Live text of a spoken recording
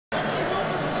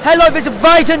Hello, this is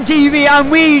Brighton TV, and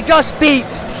we just beat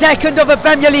second of the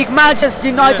Premier League,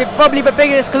 Manchester United, probably the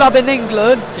biggest club in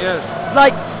England. Yes.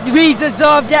 Like, we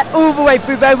deserved it all the way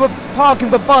through. They were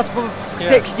parking the bus for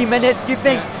 60 minutes. Do you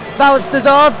think that was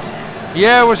deserved?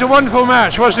 Yeah, it was a wonderful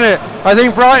match, wasn't it? I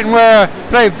think Brighton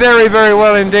played very, very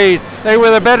well indeed. They were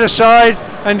the better side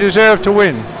and deserved to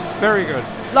win. Very good.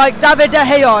 Like David De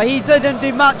Gea, he didn't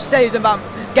do much saves in that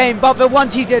game, but the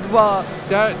ones he did were...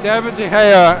 David De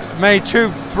Gea made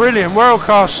two brilliant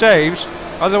world-class saves,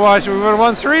 otherwise we would have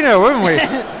won 3-0, wouldn't we?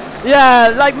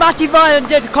 Yeah, like Matty Ryan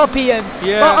did copy him,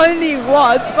 but only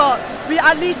once, but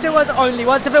at least it was only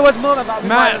once. If it was more than that,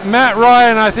 Matt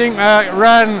Ryan, I think,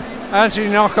 ran Anthony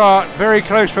Knockaert very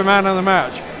close for man of the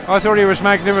match. I thought he was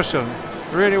magnificent,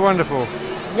 really wonderful.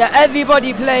 Yeah,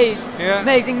 everybody played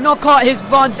amazing. Knockaert, his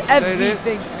runs,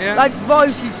 everything. Like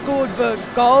Rose, he scored the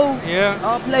goal.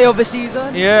 Our play of the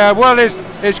season. Yeah, well,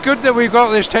 it's good that we've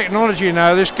got this technology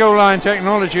now, this goal line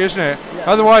technology, isn't it?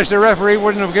 Otherwise, the referee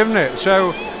wouldn't have given it.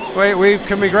 So we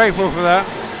can be grateful for that.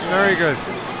 Very good.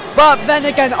 But then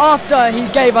again, after he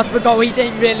gave us the goal, he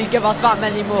didn't really give us that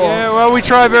many more. Yeah, well, we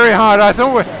tried very hard. I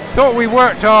thought we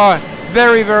worked hard,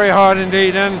 very, very hard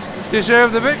indeed, and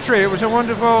deserved the victory. It was a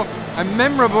wonderful and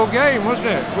memorable game,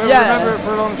 wasn't it? We'll remember it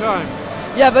for a long time.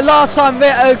 Yeah, the last time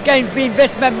a game's been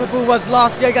this memorable was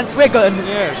last year against Wigan.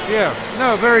 Yes, yeah.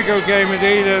 No, very good game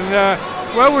indeed, and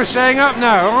well, we're staying up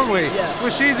now, aren't we? Yeah.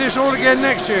 We'll see this all again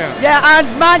next year. Yeah,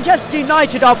 and Manchester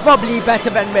United are probably better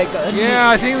than Wigan. Yeah,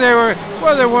 I think they were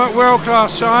a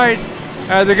world-class side.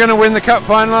 They're going to win the cup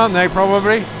final, aren't they?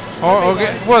 Probably.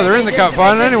 Well, they're in the cup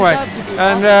final anyway.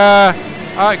 And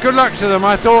good luck to them.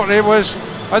 I thought they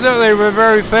were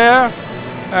very fair.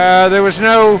 There was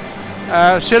no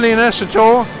silliness at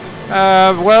all.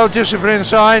 Well-disciplined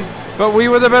side, but we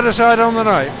were the better side on the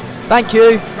night. Thank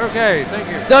you. Okay, thank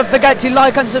you. Don't forget to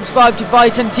like and subscribe to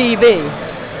Brighton TV.